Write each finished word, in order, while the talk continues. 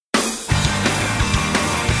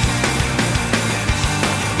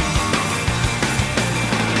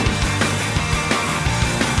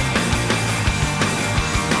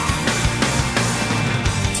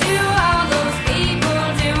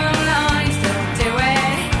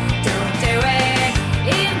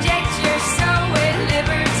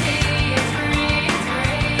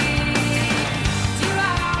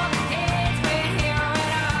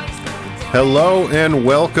Hello and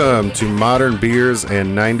welcome to Modern Beers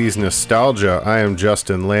and 90s Nostalgia. I am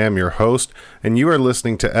Justin Lamb, your host, and you are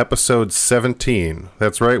listening to episode 17.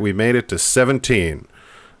 That's right, we made it to 17.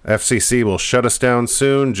 FCC will shut us down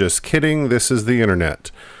soon. Just kidding, this is the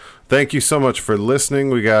internet. Thank you so much for listening.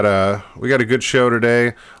 We got a good show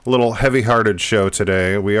today, a little heavy-hearted show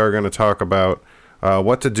today. We are going to talk about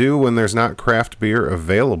what to do when there's not craft beer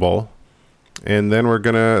available. And then we're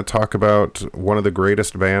going to talk about one of the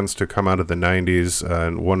greatest bands to come out of the 90s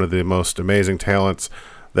and one of the most amazing talents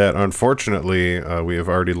that unfortunately we have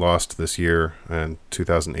already lost this year in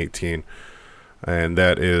 2018. And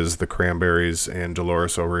that is the Cranberries and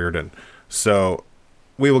Dolores O'Riordan. So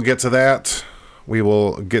we will get to that. We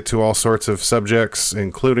will get to all sorts of subjects,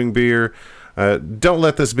 including beer. Don't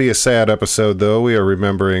let this be a sad episode, though. We are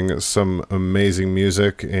remembering some amazing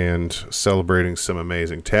music and celebrating some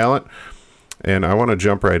amazing talent. And I want to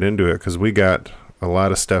jump right into it because we got a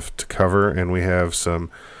lot of stuff to cover, and we have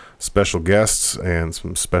some special guests and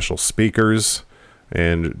some special speakers.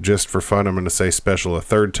 And just for fun, I'm going to say special a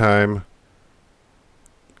third time.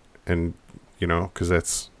 And, you know, because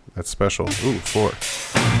that's special. Ooh, 4.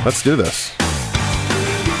 Let's do this.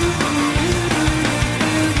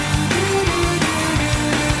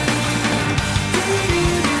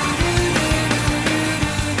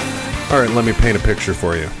 All right, let me paint a picture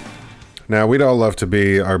for you. Now, we'd all love to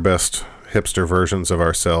be our best hipster versions of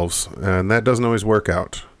ourselves, and that doesn't always work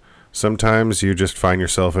out. Sometimes you just find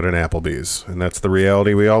yourself at an Applebee's, and that's the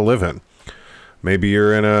reality we all live in. Maybe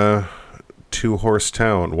you're in a 2-horse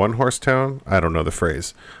town, 1-horse town? I don't know the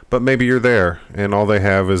phrase. But maybe you're there, and all they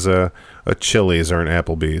have is a Chili's or an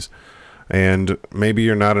Applebee's. And maybe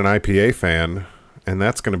you're not an IPA fan, and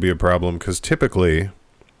that's going to be a problem, because typically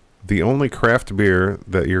the only craft beer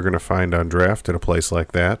that you're going to find on draft at a place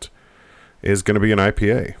like that is going to be an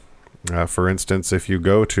IPA. For instance, if you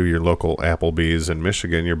go to your local Applebee's in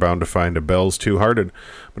Michigan, you're bound to find a Bell's Two Hearted.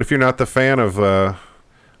 But if you're not the fan of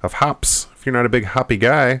hops, if you're not a big hoppy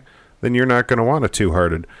guy, then you're not going to want a Two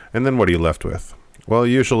Hearted. And then what are you left with? Well,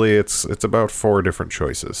 usually it's about 4 different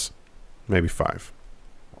choices, maybe 5.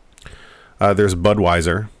 There's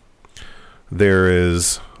Budweiser. There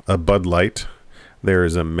is a Bud Light. There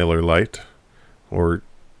is a Miller Lite, or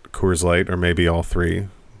Coors Light, or maybe all 3.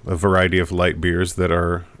 A variety of light beers that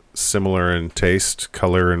are similar in taste,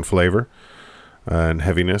 color, and flavor, and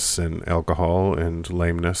heaviness, and alcohol, and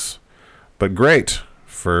lameness, but great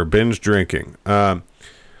for binge drinking. And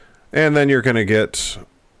then you're going to get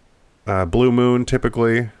Blue Moon,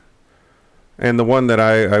 typically. And the one that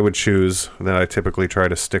I would choose, that I typically try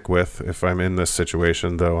to stick with if I'm in this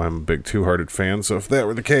situation, though I'm a big Two Hearted fan, so if that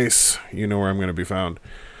were the case, you know where I'm going to be found.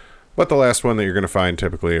 But the last one that you're going to find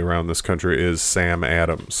typically around this country is Sam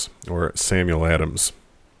Adams, or Samuel Adams,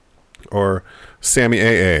 or Sammy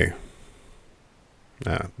AA.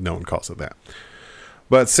 No one calls it that.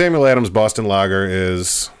 But Samuel Adams Boston Lager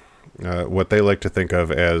is what they like to think of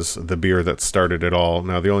as the beer that started it all.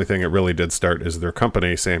 Now, the only thing it really did start is their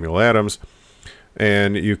company, Samuel Adams,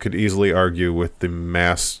 and you could easily argue with the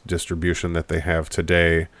mass distribution that they have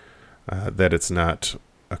today that it's not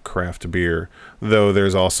a craft beer, though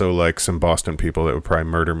there's also like some Boston people that would probably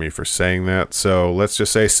murder me for saying that. So let's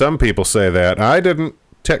just say some people say that. I didn't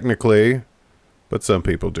technically, but some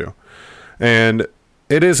people do. And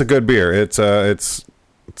it is a good beer. It's a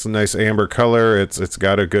nice amber color. It's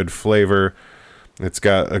got a good flavor. It's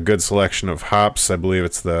got a good selection of hops. I believe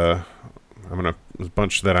it's a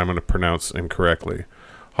bunch that I'm gonna pronounce incorrectly.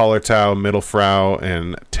 Hallertau, Mittelfrau,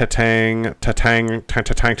 and Tetang,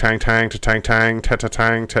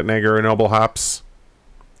 Tetnager, and Noble hops.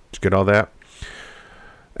 Did you get all that?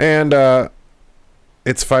 And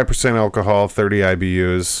it's 5% alcohol, 30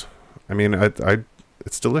 IBUs. I mean,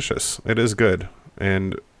 it's delicious. It is good.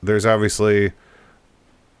 And there's obviously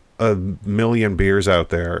a million beers out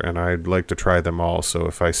there, and I'd like to try them all. So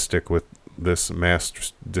if I stick with this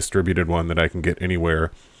mass distributed one that I can get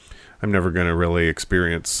anywhere, I'm never going to really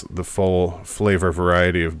experience the full flavor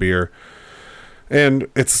variety of beer. And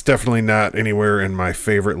it's definitely not anywhere in my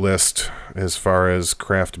favorite list as far as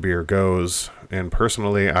craft beer goes. And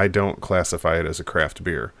personally, I don't classify it as a craft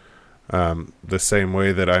beer. The same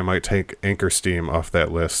way that I might take Anchor Steam off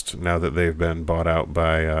that list now that they've been bought out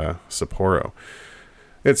by Sapporo.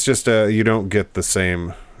 It's just you don't get the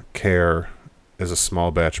same care as a small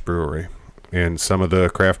batch brewery. And some of the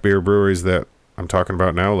craft beer breweries that I'm talking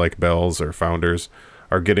about now, like Bell's or Founders,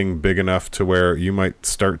 are getting big enough to where you might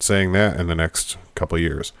start saying that in the next couple of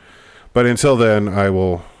years. But until then, I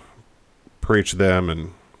will preach them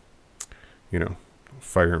and,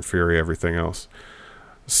 fire and fury everything else.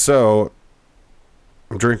 So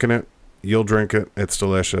I'm drinking it. You'll drink it. It's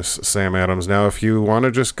delicious. Sam Adams. Now, if you want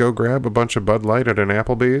to just go grab a bunch of Bud Light at an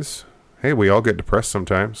Applebee's, hey, we all get depressed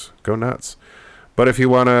sometimes. Go nuts. But if you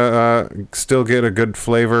want to still get a good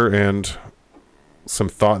flavor and some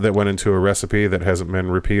thought that went into a recipe that hasn't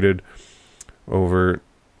been repeated over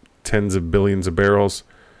tens of billions of barrels,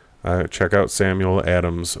 check out Samuel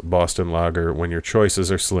Adams Boston Lager when your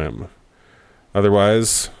choices are slim.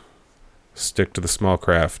 Otherwise, stick to the small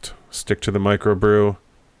craft. Stick to the microbrew.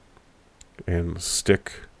 And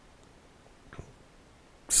stick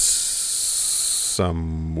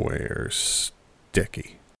somewhere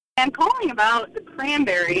sticky. I'm calling about the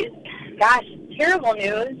cranberries. Gosh, terrible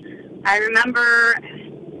news. I remember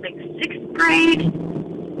like sixth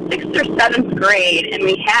or seventh grade, and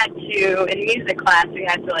we had to, in music class, we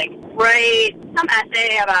had to like write some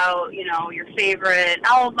essay about, your favorite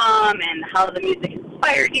album and how the music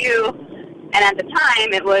inspired you. And at the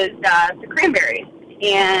time, it was the Cranberries.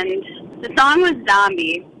 And the song was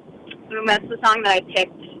Zombie. And that's the song that I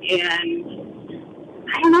picked. And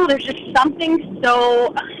I don't know, there's just something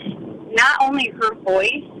so, not only her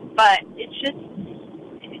voice, but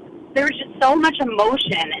there was just so much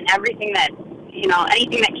emotion and everything that,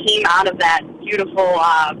 anything that came out of that beautiful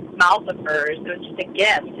mouth of hers. It was just a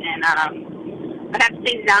gift. And I'd have to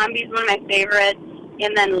say Zombie is one of my favorites.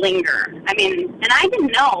 And then Linger. I mean, and I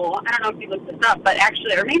didn't know, I don't know if you looked this up, but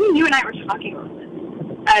actually, or maybe you and I were talking about this.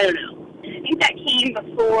 I don't know. I think that came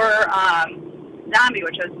before Zombie,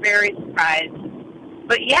 which I was very surprised.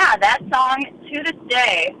 But yeah, that song, to this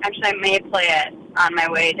day, actually I may play it on my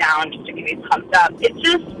way down just to give you a thumbs up.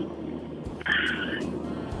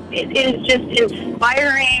 It is just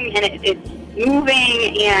inspiring, and it's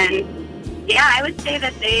moving, and yeah, I would say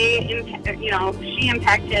that she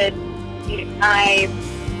impacted my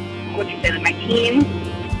teens,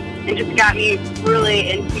 and just got me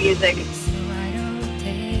really into music.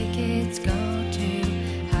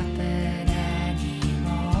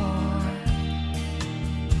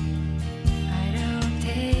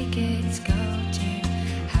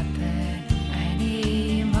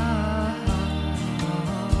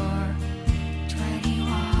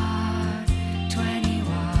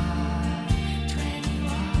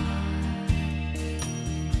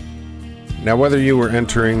 Now, whether you were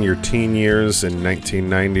entering your teen years in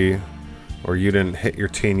 1990 or you didn't hit your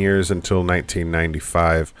teen years until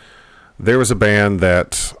 1995, there was a band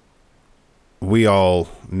that we all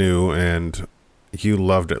knew, and you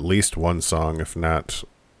loved at least one song, if not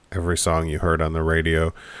every song you heard on the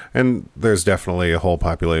radio. And there's definitely a whole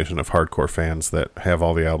population of hardcore fans that have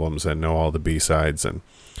all the albums and know all the B-sides and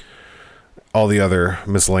all the other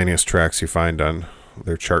miscellaneous tracks you find on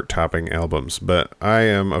their chart-topping albums. But I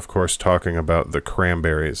am, of course, talking about the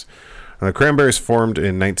Cranberries. The Cranberries formed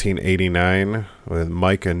in 1989 with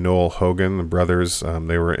Mike and Noel Hogan, the brothers.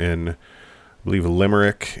 They were in, I believe,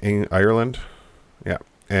 Limerick, Ireland. Yeah.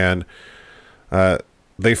 And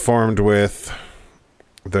they formed with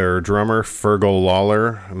their drummer, Fergal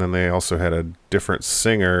Lawler, and then they also had a different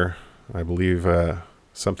singer, I believe,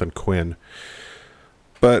 something Quinn.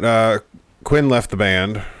 But Quinn left the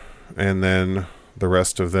band, and then the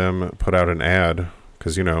rest of them put out an ad,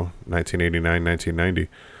 because, 1989, 1990,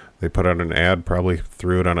 they put out an ad, probably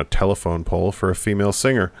threw it on a telephone pole for a female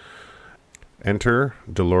singer. Enter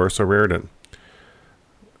Dolores O'Riordan.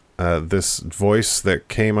 This voice that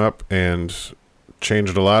came up and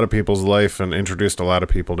changed a lot of people's life and introduced a lot of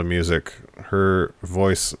people to music. Her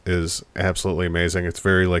voice is absolutely amazing. It's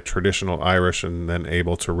very traditional Irish, and then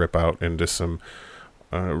able to rip out into some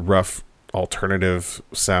rough alternative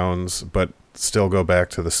sounds, but still go back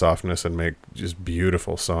to the softness and make just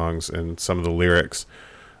beautiful songs. And some of the lyrics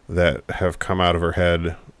that have come out of her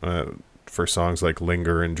head for songs like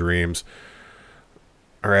Linger and Dreams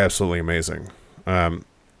are absolutely amazing.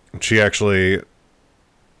 She actually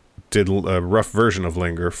did a rough version of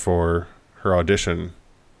Linger for her audition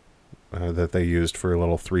that they used for a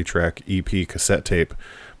little 3-track EP cassette tape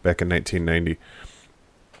back in 1990.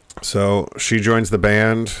 So she joins the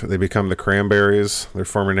band. They become the Cranberries. Their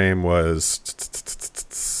former name was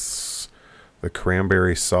the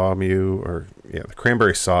Cranberry Saw the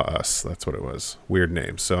Cranberry Saw Us. That's what it was. Weird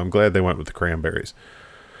name. So I'm glad they went with the Cranberries.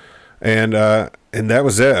 And that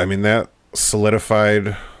was it. I mean, that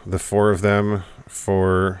solidified the four of them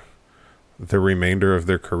for the remainder of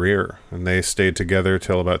their career. And they stayed together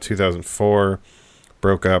till about 2004,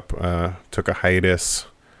 broke up, took a hiatus.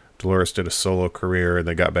 Dolores did a solo career, and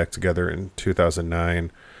they got back together in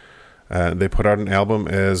 2009. They put out an album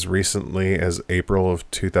as recently as April of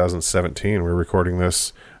 2017. We're recording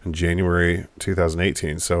this in January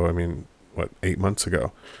 2018, so 8 months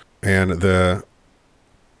ago. And the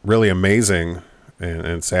really amazing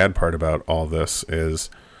and sad part about all this is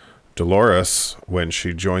Dolores, when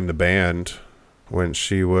she joined the band when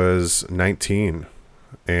she was 19.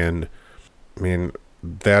 And I mean,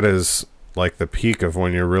 that is like the peak of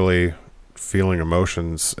when you're really feeling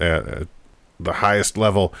emotions at the highest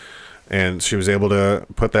level. And she was able to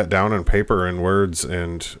put that down on paper and words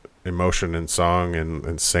and emotion and song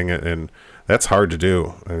and sing it. And that's hard to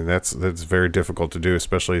do. I mean, that's very difficult to do,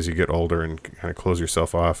 especially as you get older and kind of close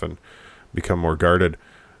yourself off and become more guarded.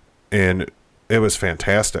 And it was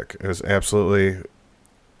fantastic. It was absolutely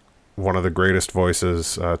one of the greatest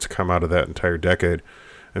voices to come out of that entire decade.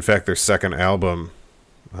 In fact, their second album,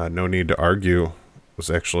 No Need to Argue, was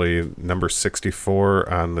actually number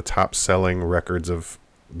 64 on the top-selling records of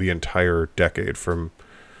the entire decade from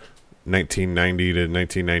 1990 to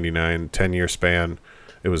 1999, 10-year span.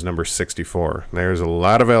 It was number 64. There's a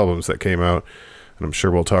lot of albums that came out, and I'm sure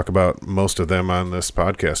we'll talk about most of them on this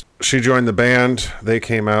podcast. She joined the band. They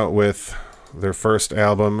came out with their first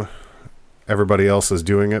album, Everybody Else Is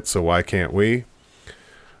Doing It, So Why Can't We?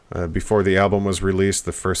 Before the album was released,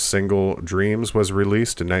 the first single, Dreams, was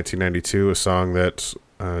released in 1992, a song that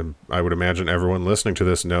I would imagine everyone listening to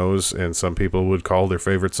this knows, and some people would call their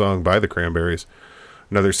favorite song by the Cranberries.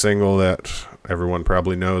 Another single that everyone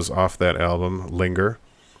probably knows off that album, Linger,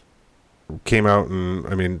 came out and,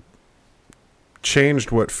 I mean,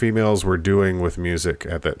 changed what females were doing with music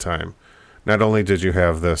at that time. Not only did you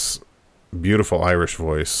have this beautiful Irish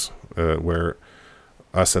voice, where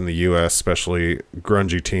us in the U.S., especially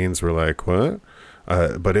grungy teens, were like, what?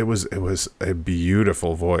 But it was a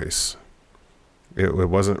beautiful voice. It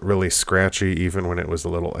wasn't really scratchy, even when it was a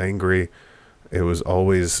little angry. It was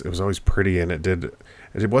always pretty, and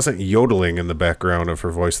it wasn't yodeling in the background of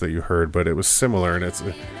her voice that you heard, but it was similar, and it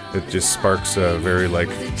just sparks a very like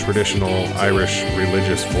traditional Irish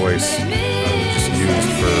religious voice, just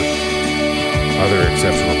used for other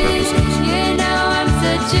exceptional purposes. You know I'm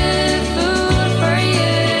such a fool for you.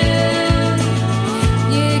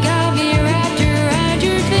 You got me wrapped around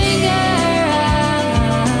your finger.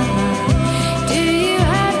 Do you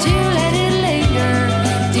have to let it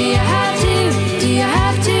linger? Do you have to? Do you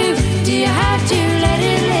have to? Do you have to let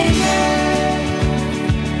it linger?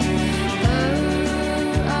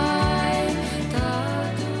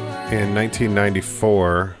 In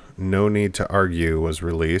 1994, No Need to Argue was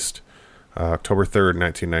released. October 3rd,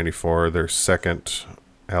 1994, their second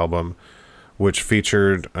album, which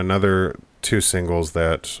featured another two singles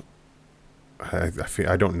that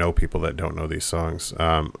I don't know people that don't know these songs.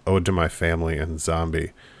 Ode to My Family and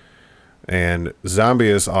Zombie. And Zombie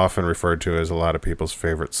is often referred to as a lot of people's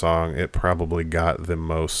favorite song. It probably got the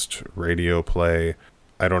most radio play.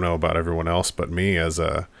 I don't know about everyone else, but me as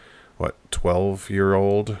a,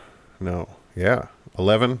 12-year-old? No, yeah,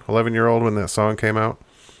 11-year-old when that song came out.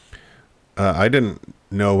 I didn't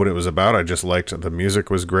know what it was about. I just liked the music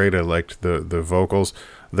was great. I liked the vocals,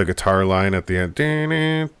 the guitar line at the end.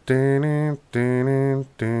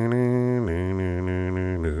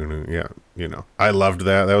 Yeah, you know, I loved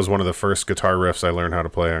that. That was one of the first guitar riffs I learned how to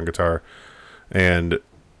play on guitar. And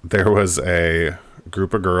there was a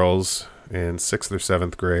group of girls in 6th or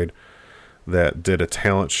 7th grade that did a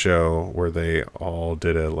talent show where they all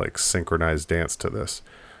did a like synchronized dance to this.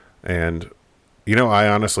 And you know, I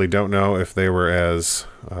honestly don't know if they were as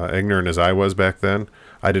ignorant as I was back then.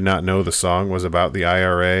 I did not know the song was about the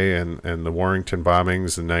IRA and the Warrington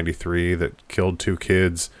bombings in '93 that killed 2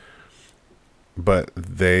 kids. But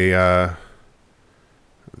they,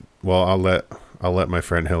 well, I'll let my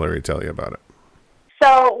friend Hillary tell you about it.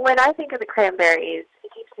 So when I think of the Cranberries,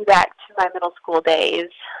 it takes me back to my middle school days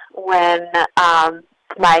when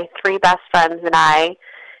my 3 best friends and I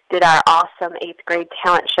did our awesome 8th grade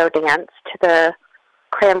talent show dance to the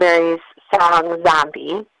Cranberries song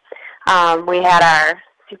Zombie. We had our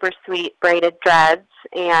super sweet braided dreads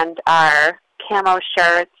and our camo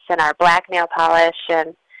shirts and our black nail polish,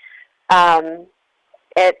 and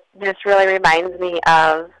it just really reminds me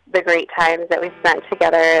of the great times that we spent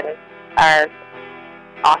together and our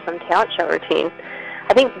awesome talent show routine.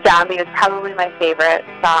 I think Zombie is probably my favorite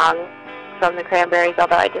song from the Cranberries,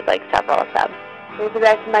 although I did like several of them. Brings me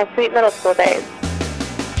back to my sweet middle school days.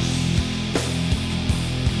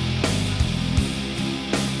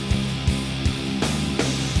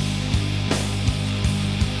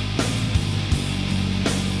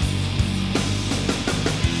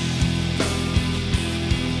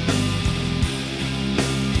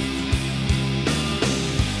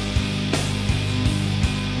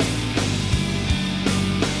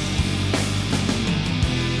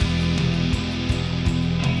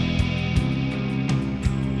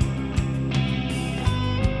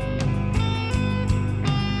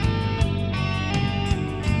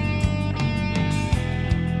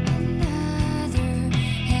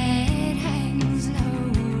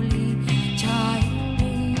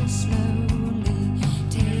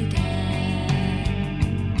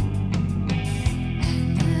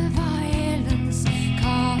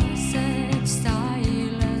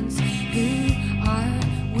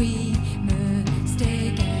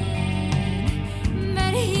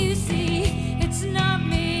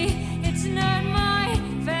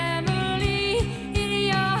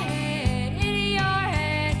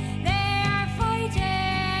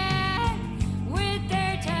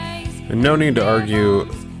 And No Need to Argue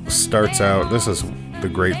starts out, this is the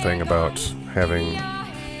great thing about having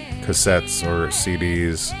cassettes or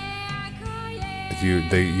CDs.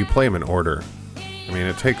 You play them in order. I mean,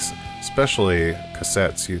 it takes, especially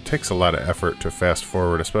cassettes, it takes a lot of effort to fast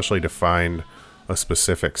forward, especially to find a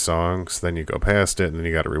specific song. So then you go past it and then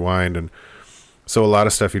you got to rewind. And so a lot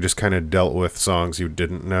of stuff you just kind of dealt with songs you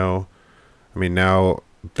didn't know. I mean, now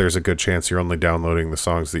there's a good chance you're only downloading the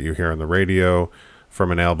songs that you hear on the radio from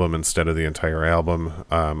an album instead of the entire album,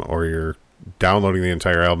 or you're downloading the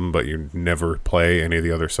entire album but you never play any of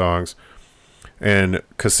the other songs. And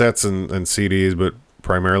cassettes and CDs, but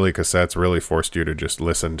primarily cassettes, really forced you to just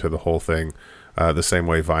listen to the whole thing the same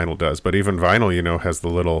way vinyl does. But even vinyl, has the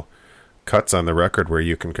little cuts on the record where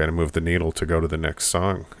you can kind of move the needle to go to the next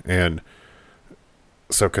song. And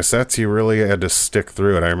so cassettes, you really had to stick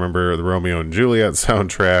through it. I remember the Romeo and Juliet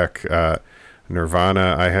soundtrack,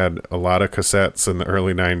 Nirvana. I had a lot of cassettes in the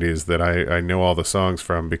early 90s that I know all the songs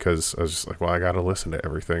from, because I was just like, well, I got to listen to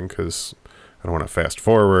everything because I don't want to fast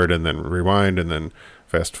forward and then rewind and then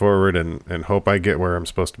fast forward and hope I get where I'm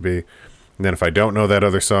supposed to be. And then if I don't know that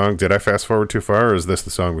other song, did I fast forward too far, or is this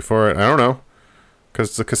the song before it? I don't know,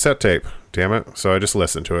 because it's a cassette tape, damn it. So I just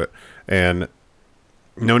listened to it. And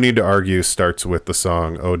No Need to Argue starts with the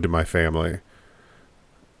song Ode to My Family.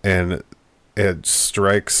 And it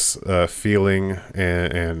strikes a feeling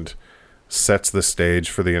and sets the stage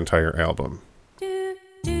for the entire album.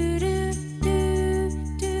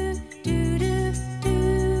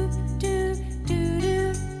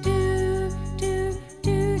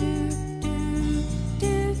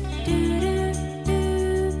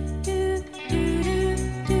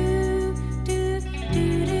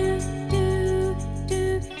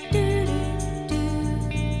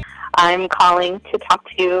 I'm calling to talk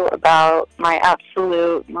to you about my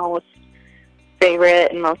absolute most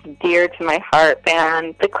favorite and most dear to my heart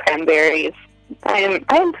band, the Cranberries. I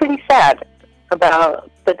am pretty sad about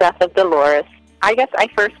the death of Dolores. I guess I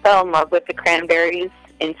first fell in love with the Cranberries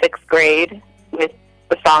in 6th grade with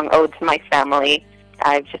the song Ode to My Family.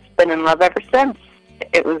 I've just been in love ever since.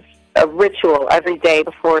 It was a ritual every day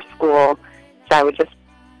before school, so I would just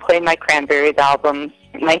play my Cranberries albums.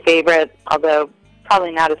 My favorite, although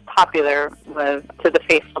probably not as popular, was To the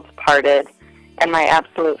Faithful Departed. And my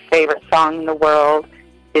absolute favorite song in the world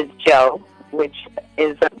is Joe, which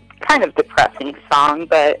is a kind of depressing song,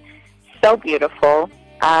 but so beautiful.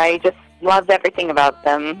 I just loved everything about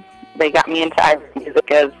them. They got me into Irish music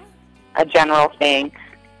as a general thing.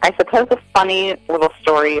 I suppose a funny little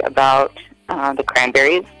story about the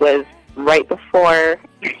Cranberries was right before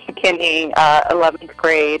beginning 11th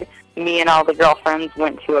grade, me and all the girlfriends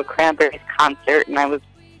went to a Cranberries concert, and I was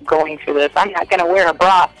going through this I'm not going to wear a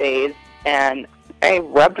bra phase, and I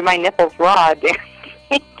rubbed my nipples raw dancing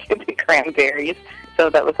to the Cranberries. So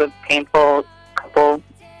that was a painful couple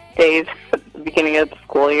days at the beginning of the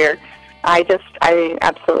school year. I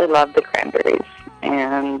absolutely love the Cranberries,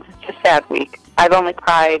 and it's a sad week. I've only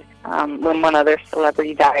cried when one other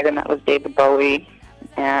celebrity died, and that was David Bowie,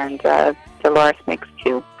 and Dolores makes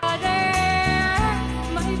too.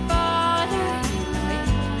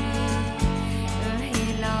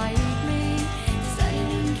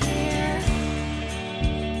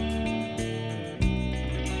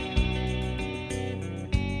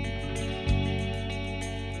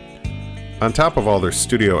 On top of all their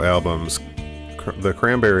studio albums, the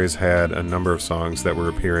Cranberries had a number of songs that were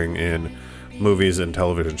appearing in movies and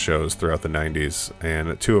television shows throughout the 90s,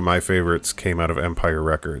 and two of my favorites came out of Empire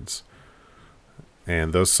Records.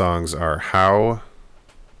 And those songs are How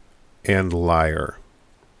and Liar.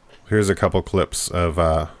 Here's a couple clips of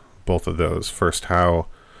both of those. First How,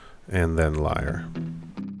 and then Liar.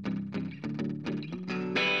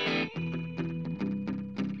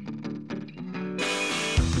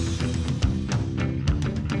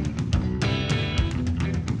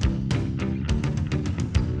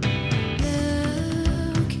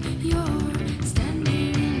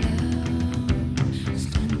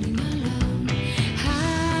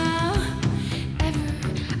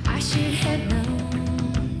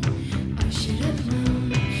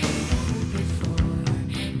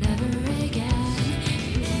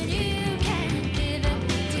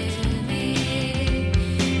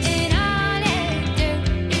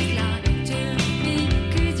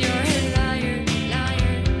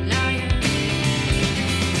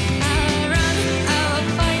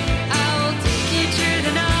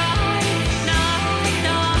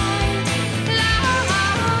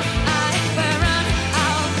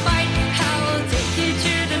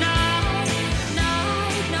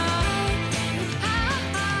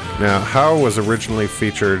 Now, How was originally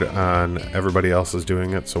featured on Everybody Else Is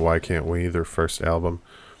Doing It, So Why Can't We, their first album.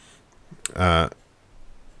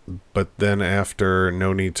 But then after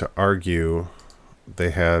No Need to Argue,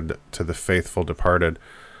 they had To the Faithful Departed.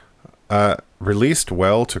 Released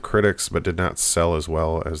well to critics, but did not sell as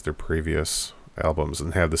well as their previous albums,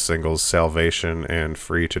 and had the singles Salvation and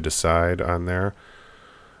Free to Decide on there.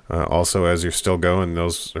 Also, As You're Still Going,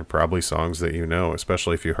 those are probably songs that you know,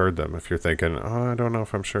 especially if you heard them. If you're thinking, oh, I don't know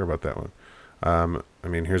if I'm sure about that one. I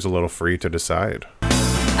mean, here's a little Free to Decide.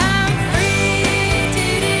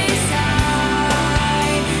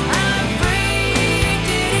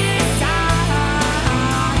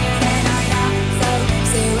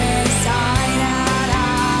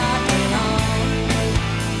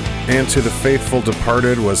 And To the Faithful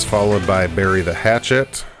Departed was followed by Bury the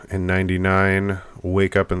Hatchet in 99,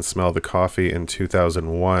 Wake Up and Smell the Coffee in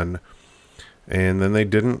 2001, and then they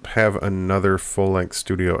didn't have another full-length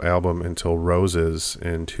studio album until Roses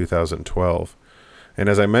in 2012. And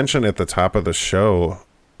as I mentioned at the top of the show,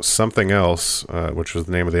 Something Else, which was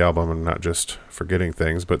the name of the album, and not just Forgetting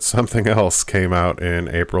Things, but Something Else came out in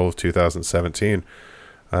April of 2017.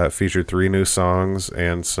 Featured 3 new songs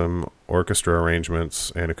and some orchestra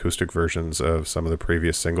arrangements and acoustic versions of some of the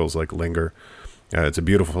previous singles like Linger. It's a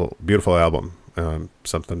beautiful, beautiful album.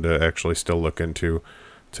 Something to actually still look into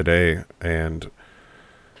today. And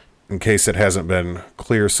in case it hasn't been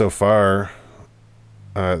clear so far,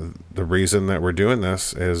 the reason that we're doing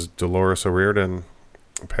this is Dolores O'Riordan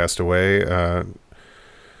passed away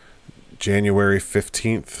January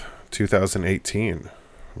 15th, 2018.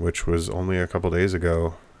 Which was only a couple days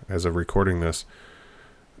ago as of recording this.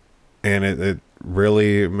 And it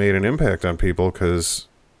really made an impact on people because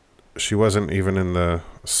she wasn't even in the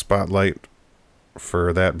spotlight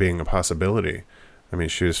for that being a possibility. I mean,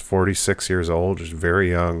 she was 46 years old, just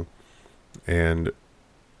very young, and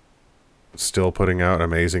still putting out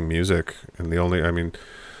amazing music. And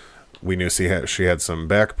we knew she had some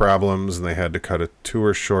back problems and they had to cut a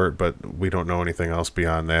tour short, but we don't know anything else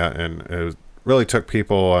beyond that. And it really took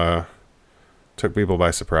people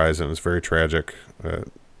by surprise, and it was very tragic.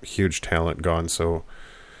 Huge talent gone so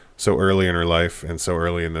early in her life and so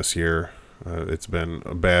early in this year. It's been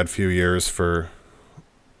a bad few years for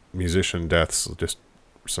musician deaths, just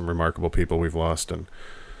some remarkable people we've lost, and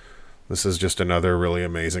this is just another really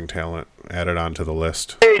amazing talent added onto the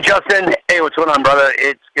list. Hey, Justin. Hey, what's going on, brother?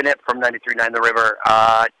 It's Gannett from 93.9 The River.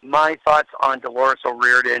 My thoughts on Dolores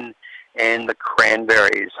O'Riordan and the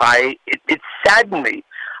Cranberries. It saddened me.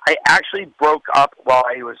 I actually broke up while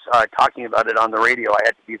I was talking about it on the radio. I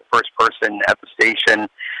had to be the first person at the station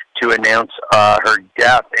to announce her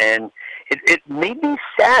death, and it made me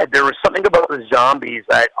sad. There was something about the Zombies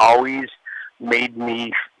that always made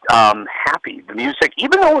me happy. The music,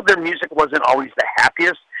 even though their music wasn't always the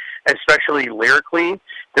happiest, especially lyrically,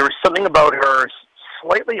 there was something about her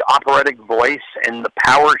slightly operatic voice and the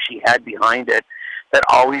power she had behind it that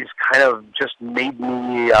always kind of just made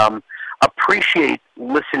me appreciate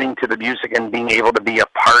listening to the music and being able to be a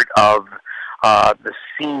part of the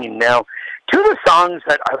scene. Now, 2 of the songs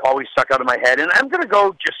that have always stuck out of my head, and I'm going to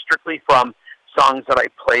go just strictly from songs that I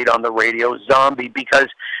played on the radio, Zombie, because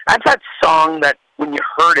that's that song that when you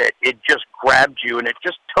heard it, it just grabbed you and it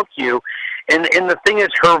just took you. And the thing is,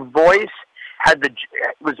 her voice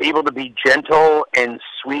was able to be gentle and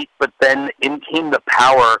sweet, but then in came the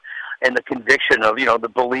power and the conviction of, the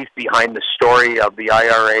belief behind the story of the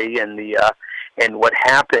IRA and and what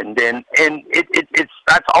happened. And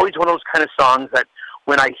that's always one of those kind of songs that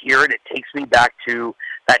when I hear it, it takes me back to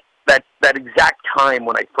that exact time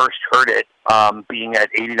when I first heard it, being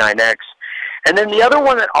at 89X. And then the other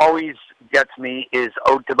one that always gets me is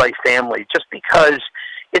Ode to Thy Family, just because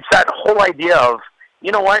it's that whole idea of,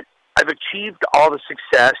 you know what, I've achieved all the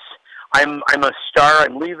success. I'm a star.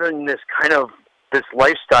 I'm leaving this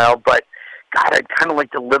lifestyle, but God, I'd kind of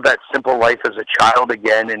like to live that simple life as a child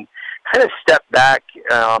again and kind of step back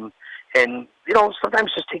and,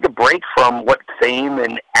 sometimes just take a break from what fame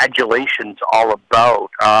and adulation's all about.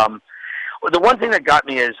 The one thing that got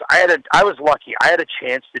me is I was lucky. I had a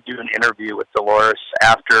chance to do an interview with Dolores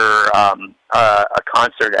after a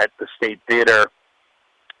concert at the State Theater,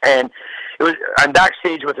 and I'm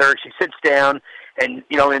backstage with her. She sits down, and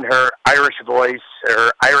in her Irish voice,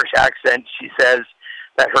 her Irish accent, she says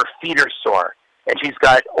that her feet are sore, and she's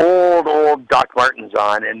got old Doc Martens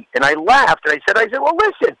on, and I laughed, and I said, well,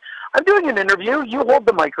 listen, I'm doing an interview. You hold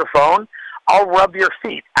the microphone. I'll rub your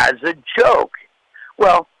feet as a joke.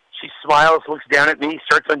 Well, she smiles, looks down at me,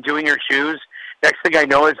 starts undoing her shoes. Next thing I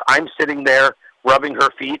know is I'm sitting there rubbing her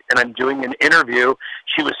feet, and I'm doing an interview.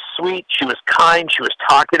 She was sweet. She was kind. She was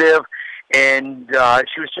talkative. And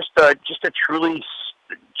she was just a truly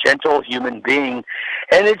gentle human being.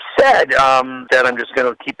 And it's sad that I'm just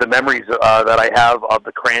going to keep the memories that I have of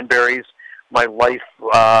the Cranberries, my life,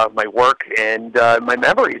 my work, and my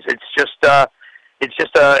memories. It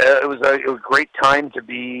was a great time to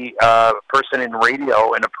be a person in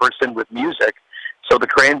radio and a person with music. So the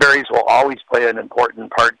Cranberries will always play an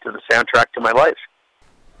important part to the soundtrack to my life.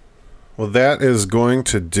 Well, that is going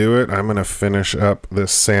to do it. I'm going to finish up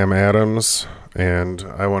this Sam Adams, and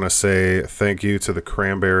I want to say thank you to the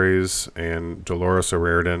Cranberries and Dolores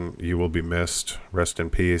O'Riordan. You will be missed. Rest in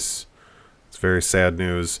peace. It's very sad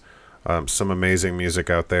news. Some amazing music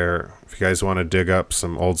out there. If you guys want to dig up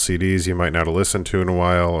some old CDs you might not have listened to in a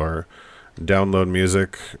while, or download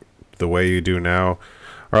music the way you do now,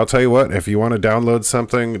 or I'll tell you what, if you want to download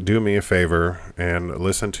something, do me a favor and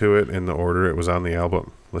listen to it in the order it was on the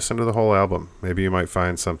album. Listen to the whole album. Maybe you might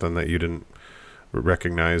find something that you didn't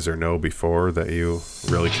recognize or know before that you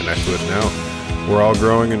really connect with now. We're all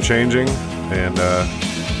growing and changing, and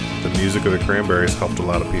the music of the Cranberries helped a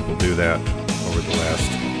lot of people do that over the last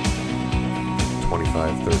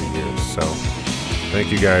 25, 30 years. So thank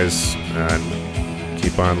you guys, and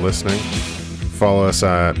keep on listening. Follow us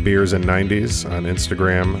at Beers and 90s on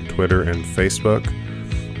Instagram, Twitter, and Facebook.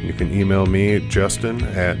 You can email me, Justin,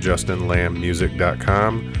 at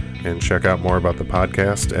justinlambmusic.com, and check out more about the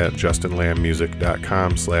podcast at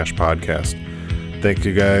justinlambmusic.com/podcast. Thank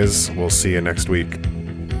you guys. We'll see you next week.